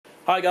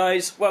Hi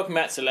guys, welcome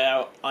back to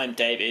Layout. I'm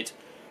David.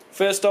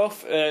 First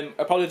off,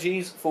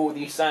 apologies for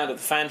the sound of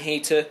the fan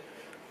heater,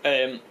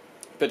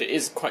 but it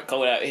is quite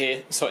cold out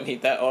here, so I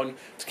need that on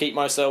to keep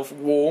myself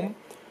warm.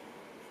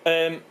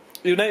 You'll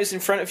notice in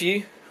front of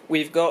you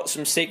we've got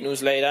some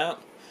signals laid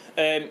out.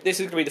 This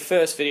is going to be the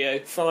first video,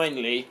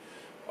 finally,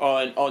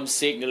 on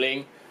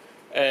signalling.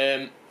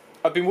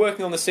 I've been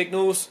working on the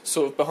signals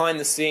sort of behind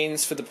the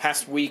scenes for the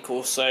past week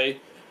or so,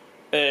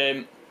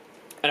 and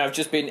I've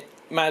just been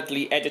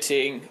madly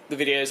editing the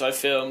videos I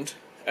filmed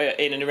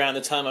in and around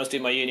the time I was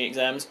doing my uni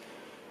exams.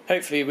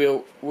 Hopefully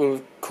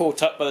we'll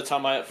caught up by the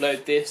time I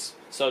upload this,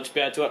 so I'll just be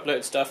able to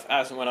upload stuff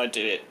as and when I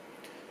do it.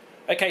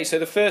 Okay, so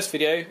the first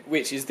video,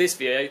 which is this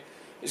video,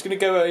 is going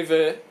to go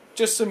over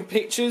just some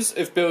pictures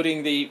of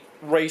building the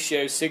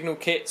ratio signal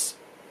kits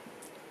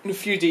and a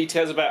few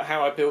details about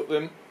how I built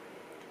them.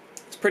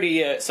 It's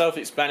pretty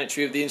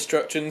self-explanatory of the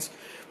instructions,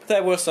 but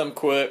there were some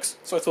quirks,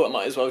 so I thought I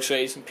might as well show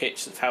you some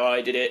pictures of how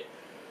I did it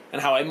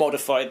and how I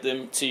modified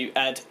them to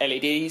add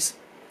LEDs.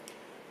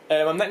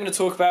 I'm then going to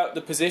talk about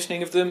the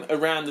positioning of them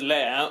around the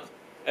layout.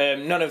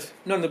 None of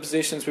the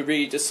positions were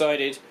really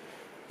decided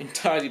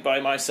entirely by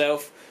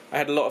myself. I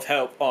had a lot of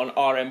help on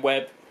RM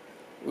Web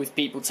with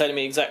people telling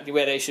me exactly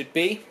where they should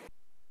be.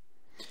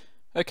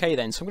 Okay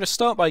then, so I'm going to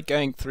start by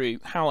going through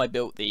how I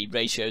built the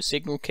ratio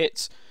signal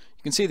kits.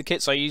 You can see the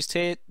kits I used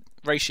here: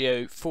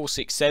 ratio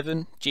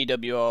 467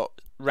 GWR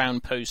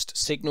round post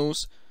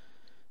signals.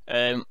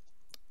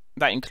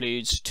 That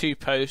includes 2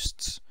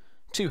 posts,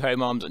 2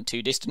 home arms and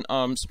 2 distant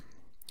arms.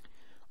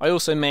 I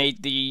also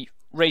made the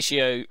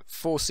ratio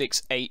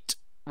 468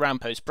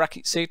 round post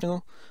bracket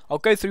signal. I'll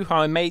go through how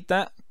I made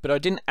that, but I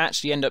didn't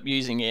actually end up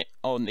using it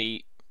on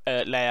the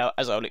layout,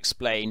 as I'll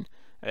explain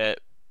at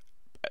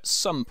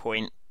some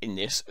point in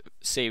this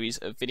series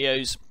of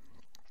videos.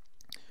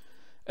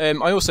 I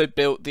also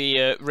built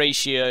the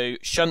ratio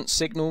shunt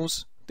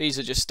signals. These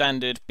are just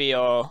standard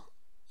BR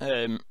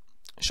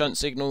shunt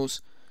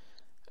signals,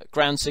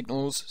 ground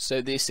signals,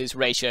 so this is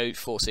ratio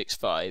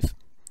 465.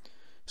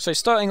 So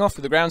starting off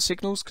with the ground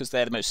signals, because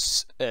they're the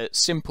most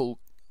simple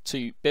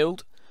to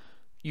build,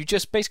 you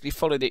just basically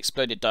follow the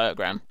exploded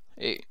diagram.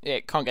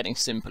 It can't get any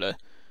simpler.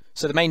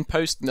 So the main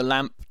post and the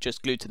lamp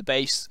just glued to the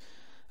base.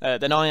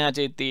 Then I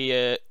added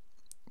the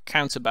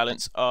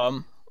counterbalance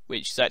arm,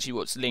 which is actually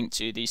what's linked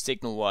to the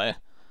signal wire,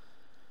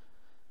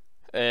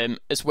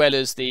 as well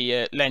as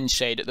the lens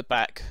shade at the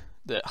back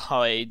that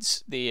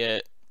hides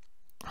the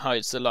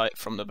light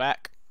from the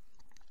back.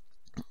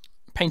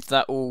 Painted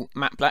that all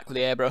matte black with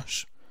the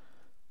airbrush.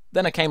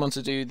 Then I came on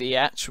to do the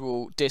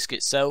actual disc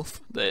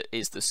itself, that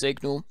is the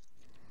signal.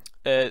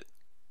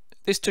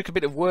 This took a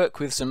bit of work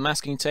with some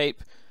masking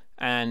tape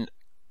and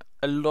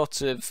a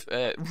lot of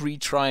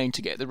retrying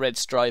to get the red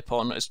stripe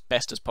on as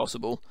best as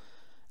possible,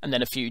 and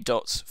then a few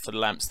dots for the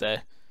lamps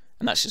there,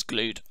 and that's just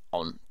glued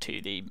on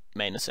to the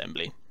main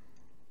assembly.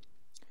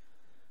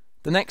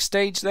 The next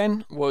stage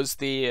then was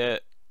the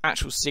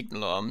actual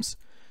signal arms.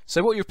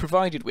 So what you're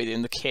provided with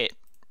in the kit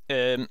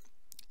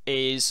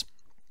is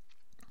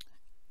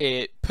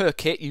per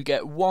kit you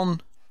get one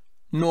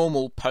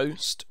normal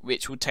post,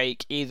 which will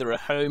take either a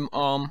home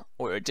arm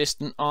or a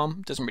distant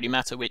arm. Doesn't really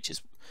matter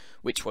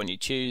which one you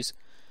choose.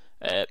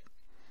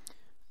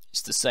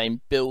 It's the same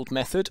build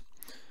method.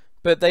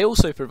 But they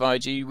also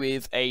provide you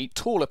with a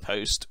taller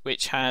post,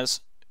 which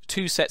has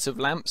 2 sets of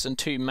lamps and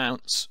 2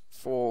 mounts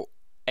for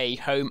a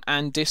home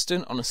and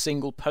distant on a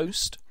single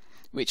post,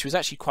 which was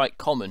actually quite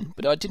common,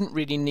 but I didn't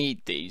really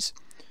need these.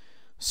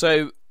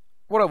 So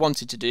what I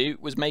wanted to do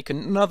was make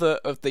another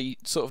of the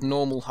sort of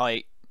normal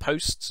height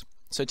posts.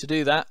 So to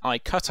do that, I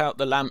cut out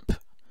the lamp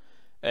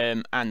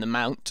and the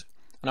mount,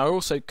 and I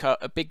also cut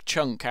a big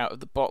chunk out of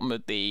the bottom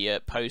of the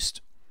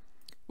post,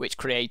 which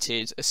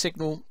created a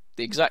signal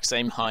the exact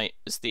same height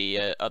as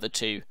the other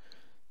 2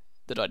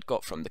 that I'd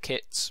got from the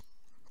kits.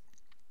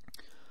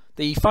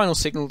 The final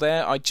signal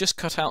there, I just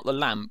cut out the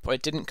lamp. I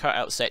didn't cut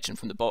out a section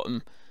from the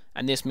bottom,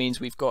 and this means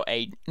we've got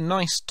a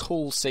nice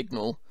tall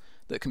signal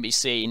that can be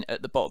seen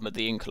at the bottom of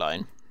the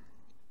incline.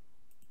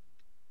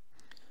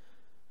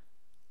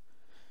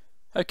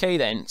 Okay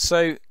then,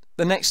 so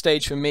the next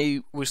stage for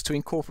me was to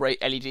incorporate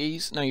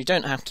LEDs. Now you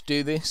don't have to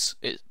do this,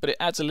 but it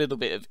adds a little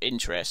bit of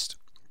interest.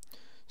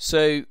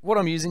 So what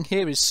I'm using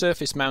here is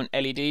surface mount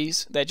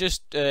LEDs. They're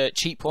just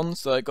cheap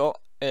ones that I got.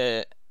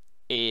 I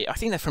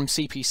think they're from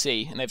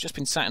CPC, and they've just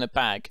been sat in a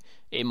bag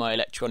in my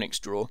electronics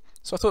drawer,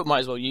 so I thought I might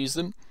as well use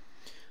them.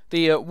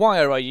 The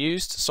wire I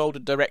used,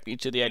 soldered directly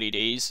to the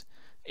LEDs,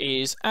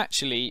 is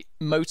actually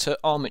motor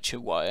armature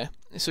wire.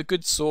 It's a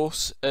good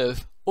source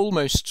of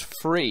almost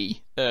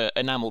free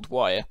enamelled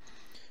wire.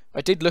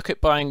 I did look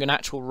at buying an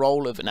actual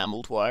roll of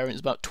enamelled wire, and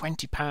it's about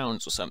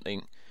 £20 or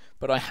something,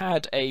 but I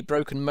had a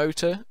broken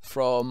motor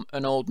from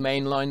an old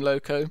mainline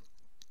loco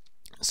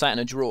sat in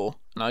a drawer,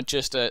 and I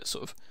just sort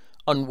of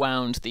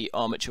unwound the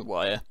armature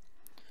wire,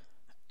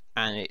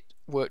 and it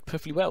worked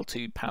perfectly well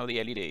to power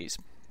the LEDs.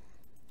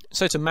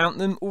 So to mount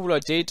them, all I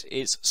did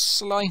is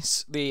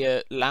slice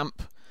the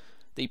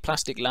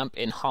plastic lamp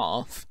in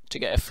half to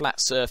get a flat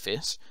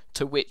surface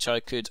to which I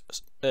could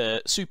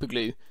super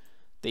glue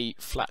the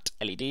flat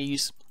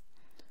LEDs,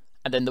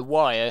 and then the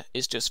wire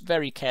is just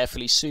very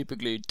carefully super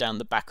glued down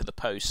the back of the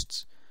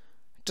posts.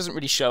 It doesn't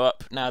really show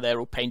up now they're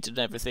all painted and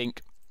everything,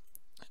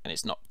 and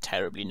it's not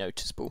terribly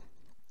noticeable.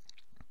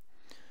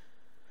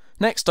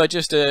 Next I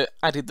just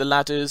added the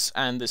ladders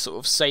and the sort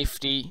of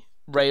safety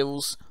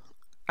rails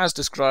as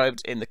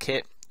described in the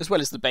kit, as well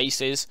as the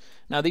bases.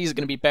 Now these are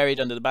going to be buried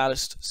under the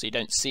ballast so you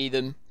don't see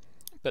them,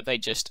 but they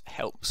just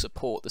help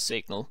support the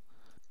signal.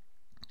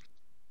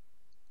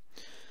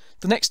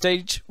 The next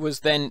stage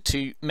was then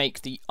to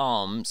make the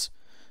arms.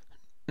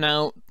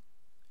 Now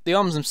the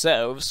arms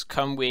themselves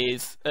come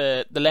with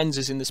the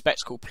lenses in the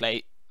spectacle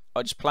plate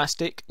are just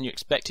plastic and you're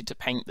expected to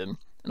paint them.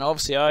 And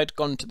obviously I'd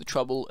gone to the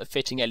trouble of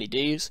fitting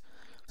LEDs,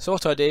 so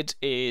what I did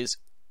is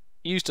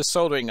used a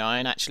soldering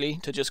iron actually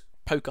to just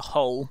poke a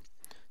hole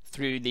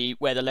through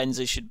where the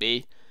lenses should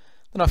be.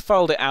 Then I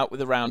filed it out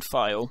with a round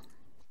file,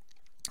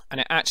 and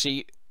it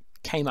actually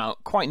came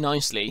out quite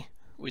nicely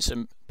with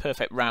some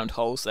perfect round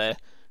holes there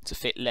to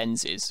fit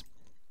lenses.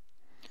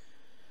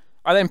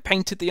 I then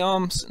painted the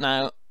arms.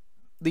 Now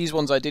these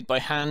ones I did by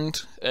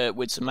hand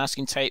with some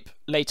masking tape.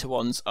 Later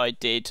ones I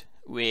did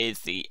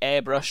with the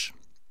airbrush,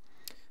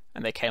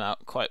 and they came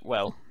out quite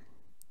well.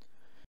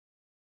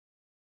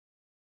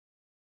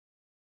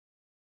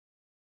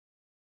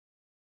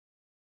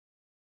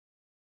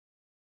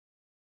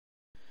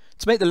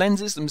 To make the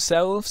lenses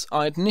themselves,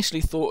 I had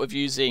initially thought of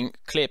using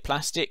clear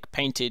plastic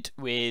painted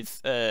with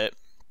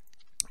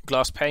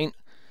glass paint,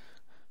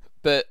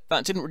 but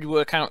that didn't really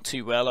work out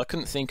too well. I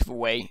couldn't think of a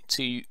way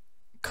to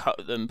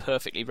cut them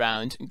perfectly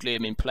round and glue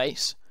them in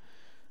place.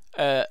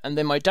 And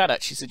then my dad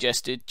actually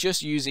suggested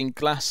just using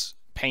glass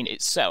paint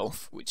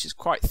itself, which is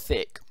quite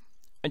thick,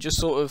 and just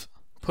sort of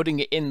putting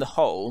it in the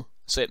hole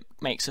so it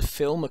makes a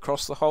film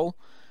across the hole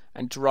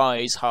and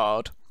dries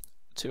hard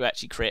to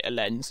actually create a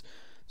lens.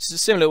 This is a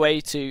similar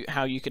way to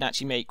how you can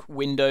actually make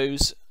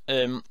windows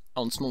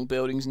on small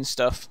buildings and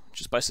stuff,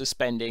 just by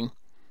suspending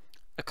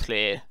a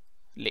clear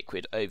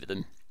liquid over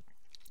them.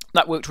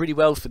 That worked really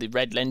well for the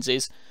red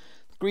lenses.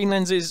 Green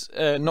lenses,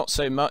 not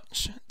so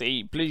much.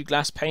 The blue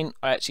glass paint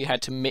I actually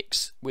had to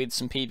mix with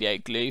some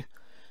PVA glue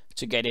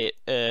to get it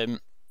to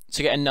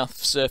get enough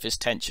surface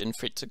tension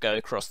for it to go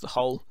across the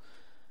hole,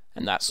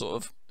 and that sort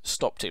of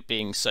stopped it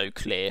being so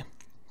clear.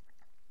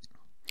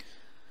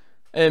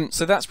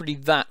 So that's really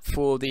that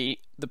for the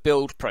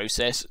build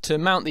process. To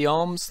mount the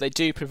arms, they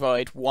do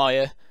provide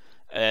wire,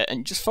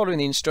 and just following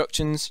the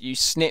instructions, you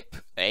snip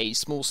a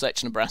small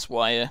section of brass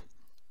wire,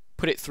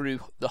 put it through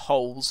the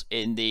holes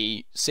in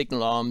the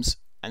signal arms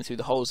and through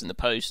the holes in the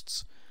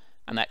posts,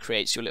 and that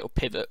creates your little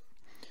pivot.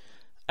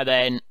 And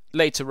then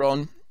later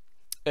on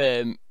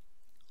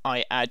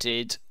I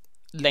added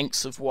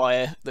lengths of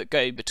wire that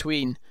go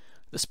between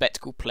the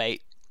spectacle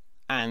plate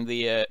and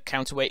the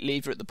counterweight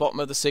lever at the bottom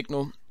of the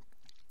signal,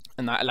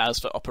 and that allows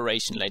for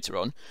operation later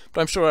on,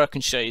 but I'm sure I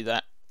can show you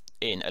that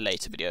in a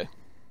later video.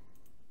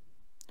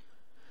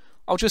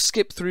 I'll just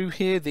skip through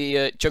here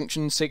the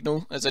junction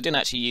signal, as I didn't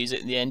actually use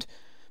it in the end,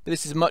 but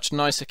this is a much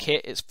nicer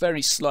kit. It's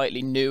very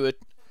slightly newer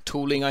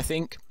tooling, I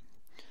think,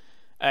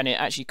 and it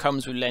actually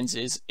comes with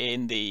lenses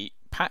in the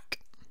pack.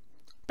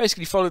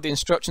 Basically followed the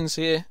instructions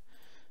here,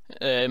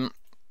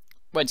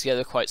 went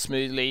together quite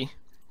smoothly.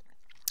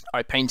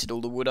 I painted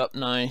all the wood up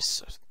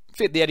nice,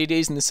 fit the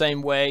LEDs in the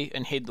same way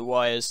and hid the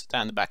wires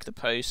down the back of the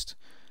post.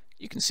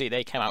 You can see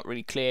they came out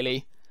really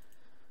clearly.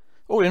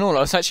 All in all,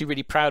 I was actually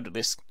really proud of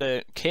this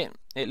kit.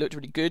 It looked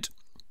really good.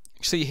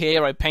 You see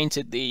here I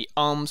painted the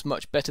arms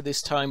much better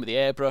this time with the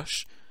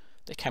airbrush.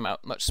 They came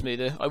out much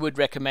smoother. I would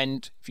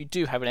recommend, if you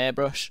do have an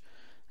airbrush,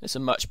 there's a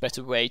much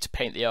better way to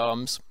paint the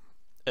arms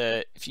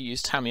if you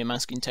use Tamiya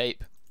masking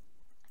tape.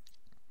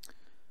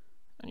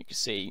 And you can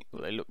see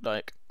what they look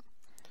like.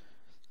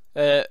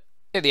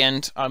 At the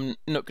end, I'm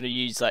not going to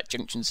use that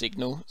junction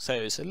signal, so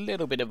it's a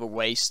little bit of a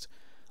waste.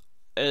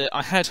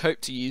 I had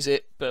hoped to use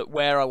it, but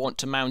where I want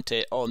to mount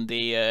it on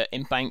the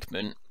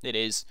embankment,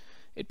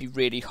 it'd be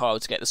really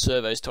hard to get the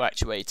servos to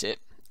actuate it,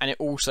 and it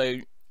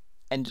also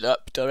ended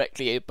up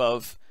directly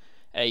above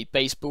a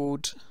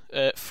baseboard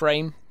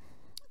frame,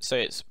 so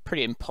it's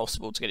pretty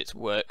impossible to get it to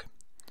work.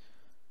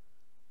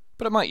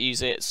 But I might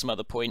use it at some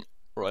other point,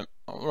 or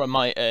I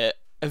might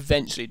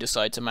eventually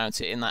decide to mount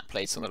it in that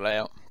place on the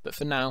layout, but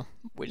for now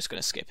we're just going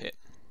to skip it.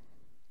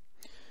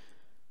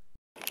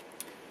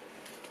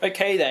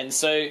 Okay then,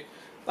 so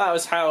that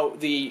was how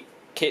the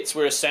kits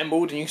were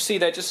assembled, and you can see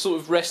they're just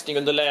sort of resting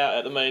on the layout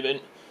at the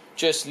moment,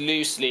 just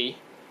loosely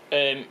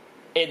in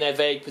their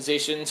vague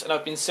positions, and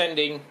I've been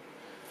sending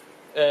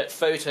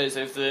photos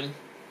of them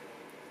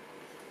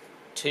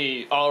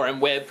to RM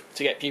Web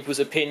to get people's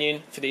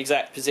opinion for the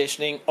exact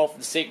positioning of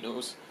the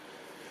signals.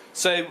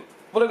 So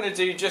what I'm going to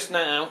do just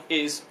now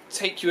is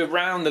take you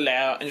around the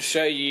layout and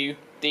show you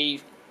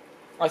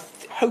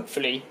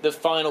hopefully the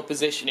final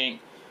positioning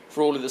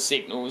for all of the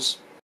signals.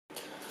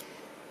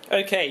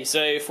 Okay,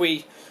 so if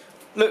we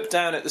look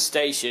down at the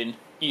station,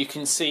 you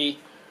can see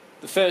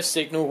the first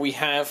signal we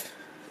have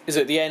is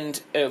at the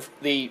end of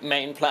the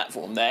main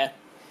platform there,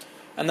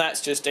 and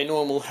that's just a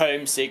normal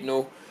home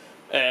signal,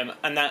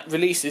 and that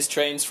releases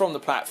trains from the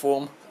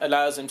platform,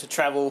 allows them to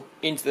travel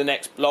into the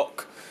next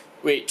block,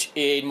 which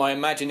in my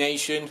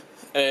imagination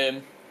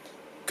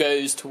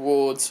goes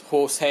towards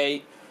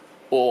Horsehay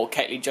or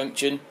Ketley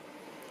Junction.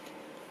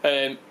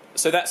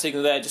 So that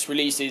signal there just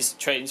releases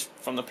trains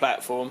from the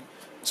platform.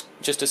 It's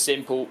just a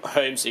simple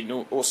home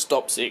signal or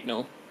stop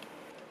signal.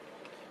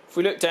 If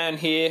we look down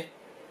here,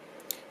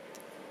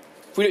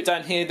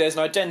 there's an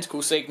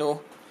identical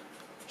signal,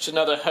 which is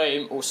another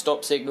home or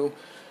stop signal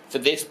for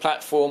this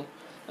platform,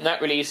 and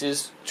that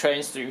releases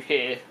trains through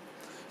here.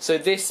 So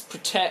this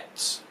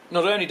protects,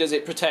 not only does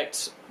it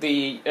protect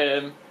the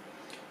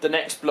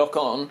next block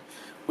on,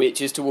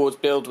 which is towards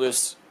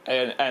Buildworths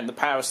and the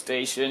power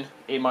station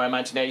in my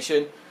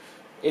imagination,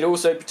 it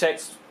also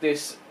protects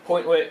this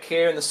point work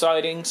here and the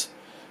sidings,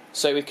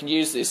 so we can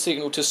use this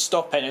signal to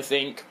stop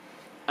anything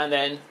and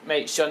then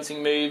make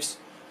shunting moves.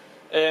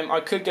 I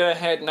could go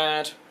ahead and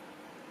add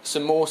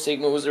some more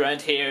signals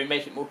around here and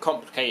make it more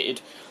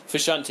complicated for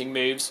shunting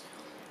moves,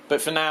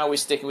 but for now we're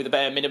sticking with the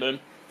bare minimum.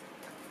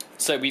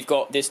 So we've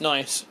got this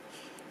nice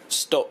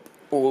stop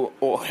or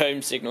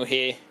home signal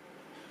here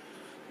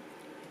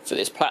for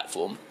this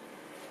platform.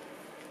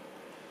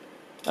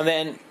 And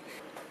then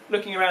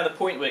looking around the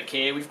point work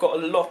here, we've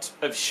got a lot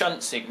of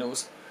shunt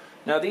signals.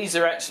 Now these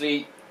are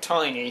actually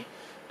tiny.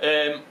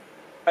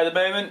 At the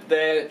moment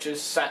they're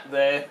just sat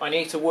there. I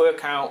need to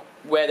work out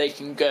where they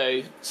can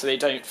go so they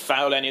don't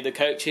foul any of the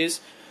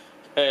coaches,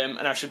 and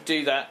I should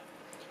do that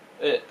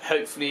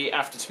hopefully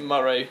after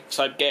tomorrow, because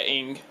I'm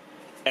getting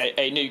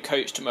a new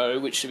coach tomorrow,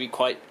 which should be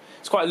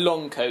it's quite a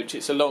long coach.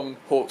 It's a long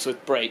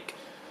Hawksworth break,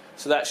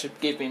 so that should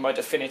give me my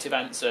definitive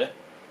answer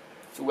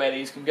for where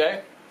these can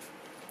go.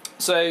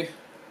 So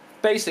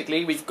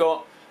basically we've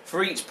got,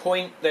 for each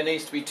point there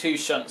needs to be 2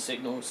 shunt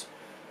signals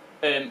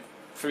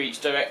for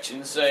each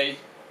direction. So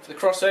for the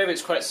crossover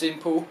it's quite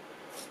simple,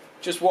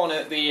 just one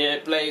at the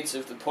blades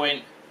of the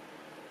point,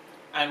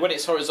 and when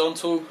it's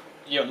horizontal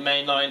you're on the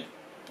main line,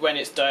 when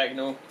it's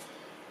diagonal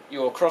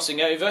you're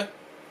crossing over,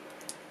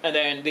 and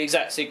then the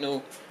exact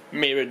signal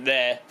mirrored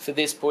there for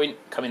this point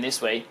coming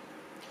this way.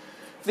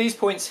 For these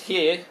points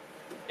here,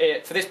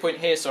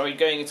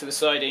 going into the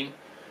siding,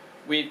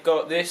 we've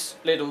got this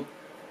little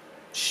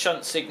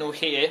shunt signal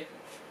here,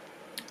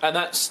 and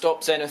that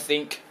stops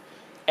anything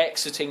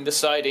exiting the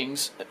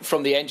sidings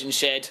from the engine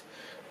shed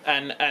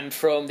and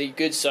from the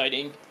goods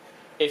siding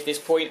if this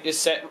point is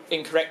set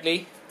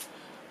incorrectly,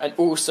 and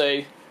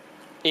also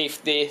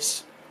if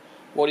this,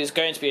 what is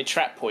going to be a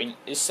trap point,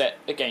 is set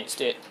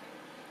against it.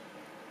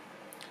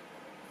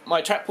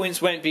 My trap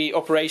points won't be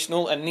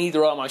operational, and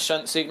neither are my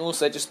shunt signals,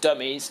 they're just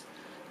dummies,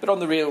 but on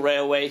the real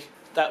railway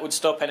that would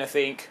stop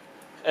anything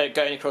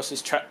going across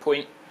this trap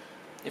point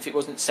if it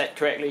wasn't set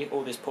correctly,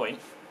 or this point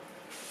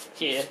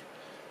here.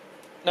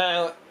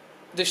 Now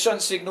the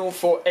shunt signal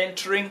for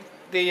entering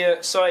the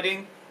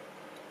siding,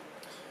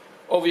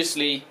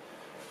 obviously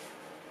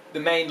the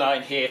main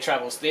line here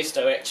travels this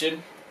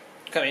direction,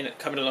 coming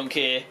along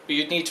here, but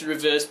you'd need to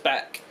reverse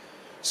back,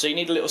 so you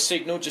need a little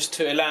signal just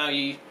to allow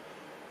you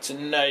to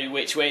know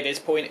which way this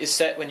point is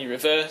set when you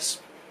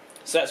reverse.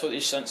 So that's what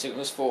this shunt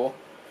signal is for.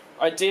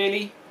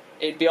 Ideally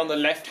it'd be on the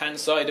left hand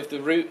side of the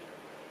route,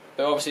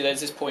 but obviously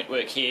there's this point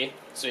work here,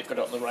 so we've got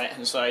it on the right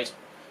hand side,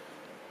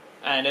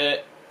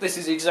 and this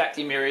is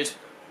exactly mirrored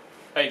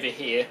over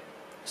here.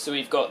 So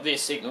we've got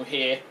this signal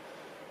here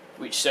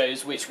which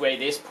shows which way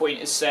this point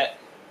is set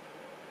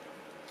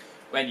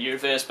when you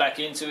reverse back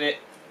into it,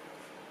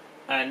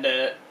 and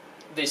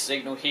this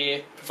signal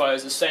here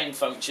provides the same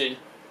function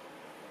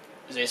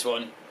as this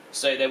one.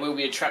 So there will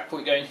be a trap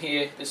point going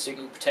here, this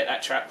signal will protect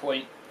that trap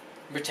point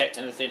and protect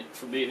anything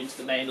from moving to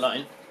the main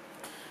line.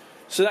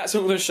 So that's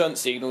all the shunt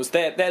signals.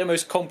 They're the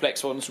most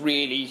complex ones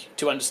really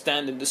to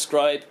understand and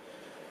describe.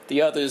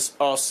 The others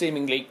are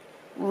seemingly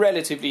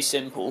relatively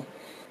simple.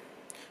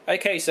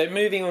 Okay, so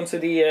moving on to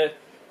the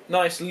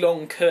nice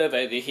long curve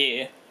over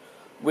here,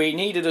 we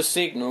needed a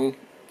signal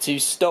to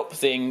stop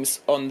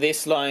things on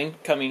this line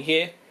coming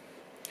here.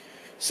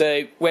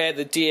 So where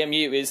the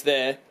DMU is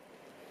there,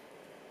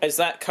 as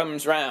that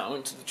comes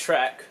round to the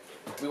track,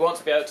 we want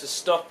to be able to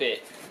stop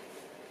it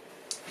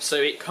so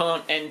it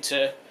can't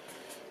enter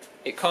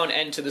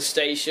the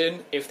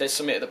station if there's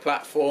something at the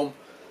platform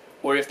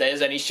or if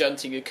there's any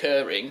shunting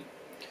occurring.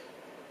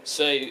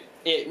 So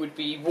it would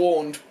be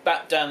warned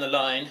back down the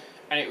line,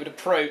 and it would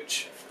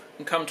approach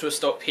and come to a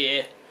stop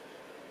here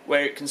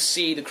where it can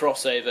see the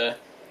crossover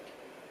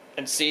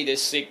and see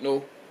this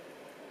signal,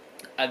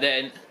 and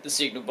then the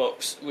signal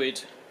box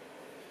would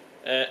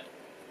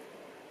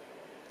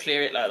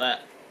clear it like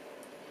that,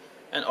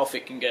 and off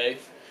it can go.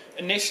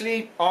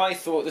 Initially I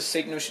thought the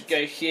signal should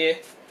go here.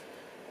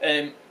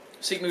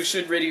 Signals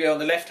should really go on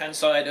the left hand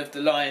side of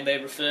the line they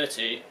refer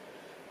to,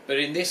 but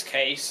in this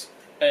case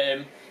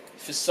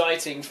for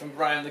sighting from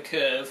round the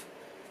curve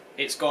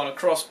it's gone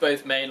across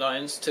both main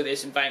lines to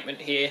this embankment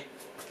here.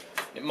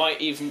 It might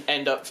even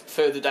end up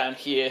further down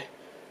here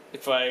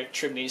if I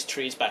trim these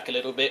trees back a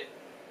little bit,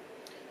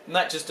 and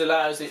that just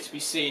allows it to be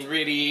seen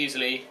really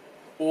easily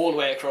all the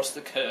way across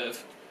the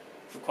curve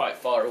from quite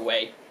far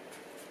away.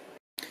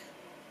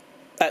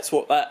 That's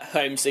what that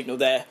home signal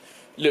there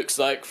looks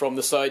like from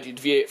the side you'd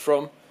view it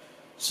from.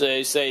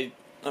 So say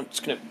I'm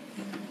just going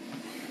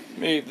to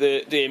move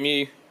the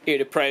DMU,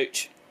 it'd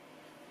approach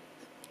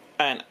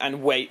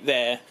and wait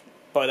there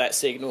by that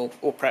signal,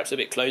 or perhaps a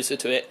bit closer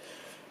to it.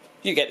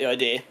 You get the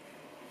idea.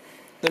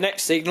 The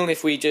next signal,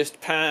 if we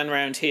just pan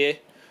around here,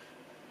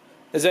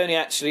 there's only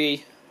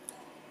actually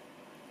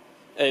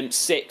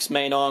 6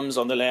 main arms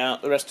on the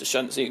layout, the rest are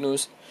shunt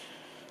signals.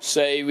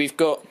 So we've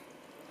got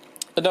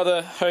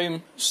another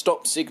home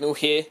stop signal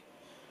here,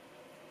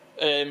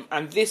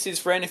 and this is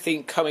for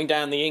anything coming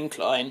down the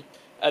incline,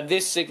 and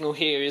this signal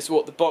here is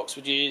what the box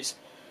would use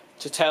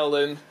to tell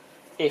them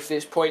if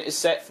this point is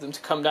set for them to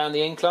come down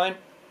the incline.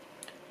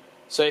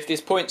 So if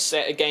this point's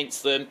set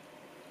against them,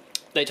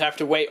 they'd have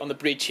to wait on the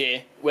bridge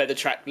here where the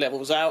track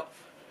levels out.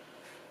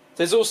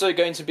 There's also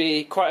going to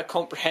be quite a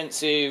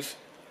comprehensive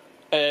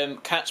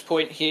catch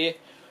point here,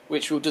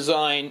 which we'll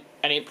design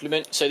and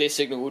implement, so this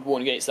signal would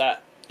warn against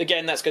that.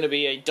 Again, that's going to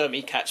be a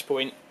dummy catch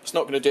point. It's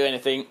not going to do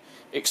anything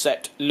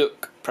except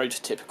look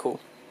prototypical.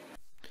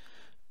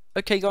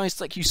 Okay guys,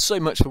 thank you so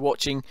much for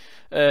watching.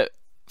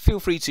 Feel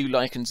free to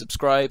like and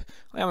subscribe.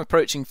 I am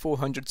approaching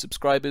 400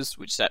 subscribers,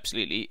 which is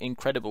absolutely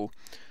incredible.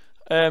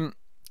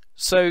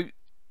 So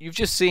you've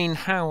just seen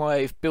how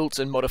I've built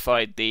and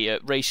modified the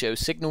ratio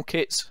signal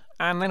kits,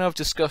 and then I've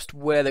discussed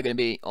where they're going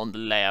to be on the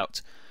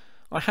layout.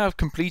 I have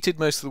completed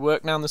most of the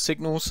work now on the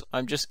signals.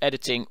 I'm just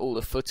editing all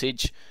the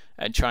footage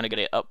and trying to get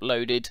it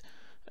uploaded,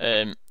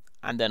 and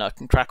then I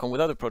can crack on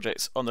with other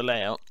projects on the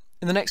layout.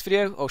 In the next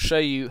video I'll show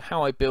you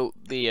how I built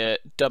the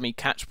dummy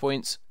catch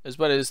points, as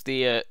well as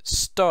the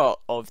start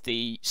of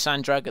the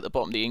sand drag at the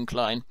bottom of the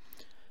incline.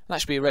 That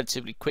should be a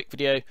relatively quick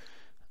video,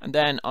 and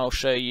then I'll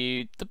show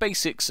you the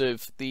basics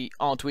of the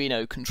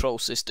Arduino control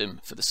system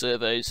for the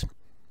servos,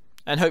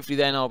 and hopefully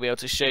then I'll be able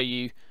to show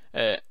you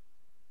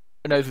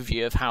an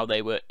overview of how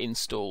they were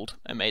installed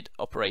and made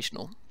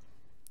operational.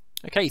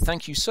 Okay,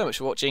 thank you so much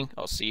for watching.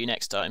 I'll see you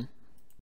next time.